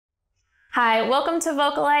Hi, welcome to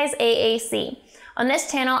VocalEyes AAC. On this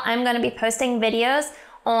channel, I'm going to be posting videos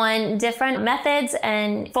on different methods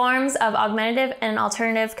and forms of augmentative and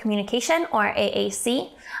alternative communication, or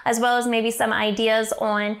AAC, as well as maybe some ideas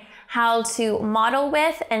on how to model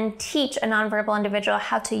with and teach a nonverbal individual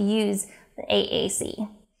how to use the AAC.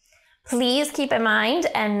 Please keep in mind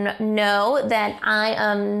and know that I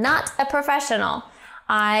am not a professional.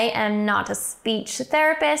 I am not a speech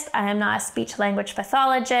therapist. I am not a speech language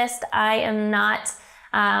pathologist. I am not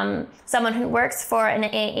someone who works for an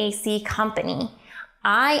AAC company.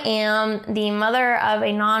 I am the mother of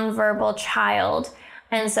a nonverbal child.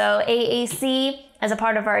 And so AAC is a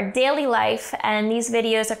part of our daily life, and these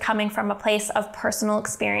videos are coming from a place of personal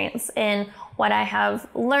experience in what I have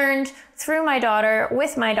learned through my daughter,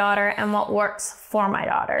 with my daughter, and what works for my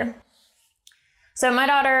daughter. So my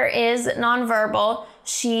daughter is nonverbal.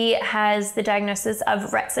 She has the diagnosis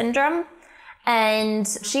of Rett syndrome, and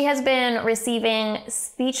she has been receiving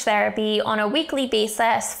speech therapy on a weekly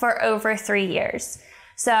basis for over 3 years.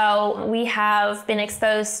 So we have been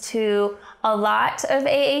exposed to a lot of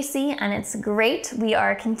AAC, and it's great. We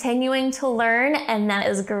are continuing to learn, and that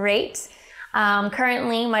is great.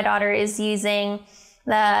 Currently, my daughter is using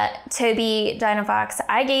the Tobii Dynavox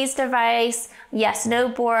eye gaze device, yes, no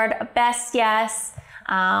board, best yes,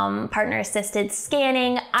 partner assisted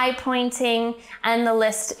scanning, eye pointing, and the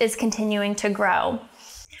list is continuing to grow.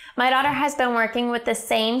 My daughter has been working with the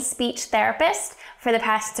same speech therapist for the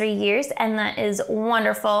past 3 years, and that is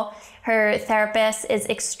wonderful. Her therapist is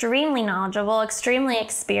extremely knowledgeable, extremely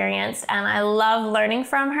experienced, and I love learning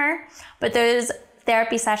from her, but those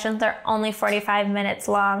therapy sessions are only 45 minutes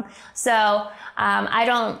long. So I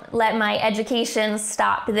don't let my education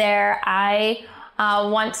stop there. I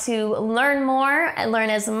want to learn more and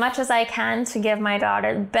learn as much as I can to give my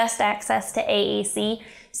daughter the best access to AAC.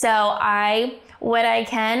 So what I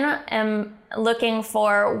can, am looking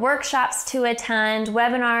for workshops to attend,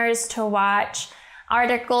 webinars to watch,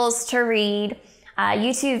 articles to read,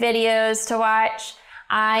 YouTube videos to watch.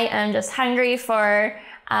 I am just hungry for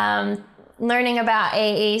learning about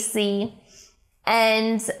AAC,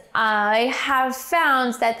 and I have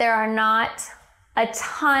found that there are not a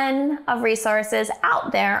ton of resources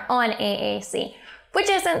out there on AAC, which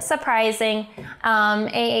isn't surprising.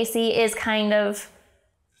 AAC is kind of,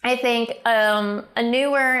 I think, a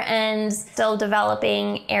newer and still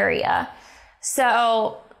developing area.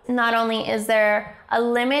 So not only is there a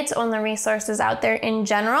limit on the resources out there in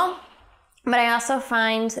general, but I also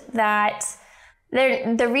find that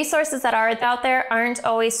the resources that are out there aren't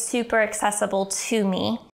always super accessible to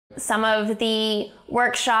me. Some of the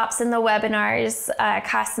workshops and the webinars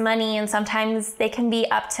cost money, and sometimes they can be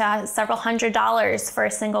up to several $100s for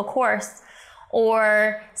a single course.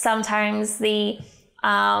 Or sometimes the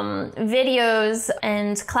videos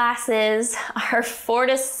and classes are 4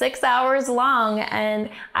 to 6 hours long, and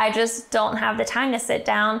I just don't have the time to sit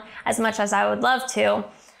down as much as I would love to.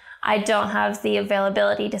 I don't have the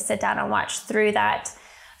availability to sit down and watch through that.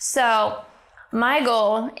 So my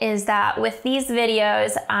goal is that with these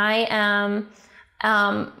videos, I am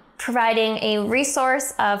providing a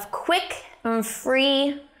resource of quick and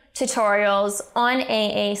free tutorials on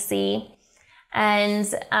AAC.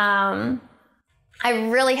 And I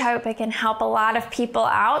really hope it can help a lot of people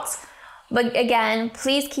out. But again,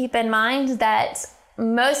 please keep in mind that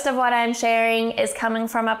most of what I'm sharing is coming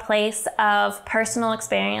from a place of personal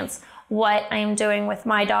experience, what I'm doing with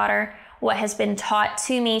my daughter, what has been taught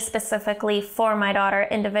to me specifically for my daughter,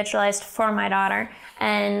 individualized for my daughter,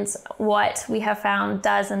 and what we have found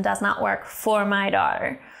does and does not work for my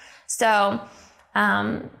daughter. So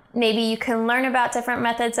maybe you can learn about different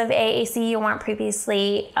methods of AAC you weren't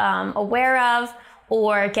previously aware of,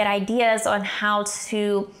 or get ideas on how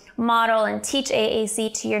to model and teach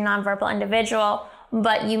AAC to your nonverbal individual,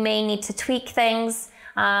 but you may need to tweak things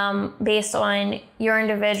based on your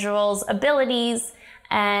individual's abilities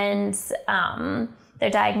and their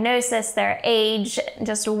diagnosis, their age,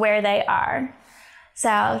 just where they are.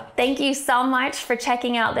 So thank you so much for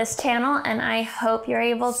checking out this channel, and I hope you're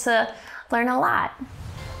able to learn a lot.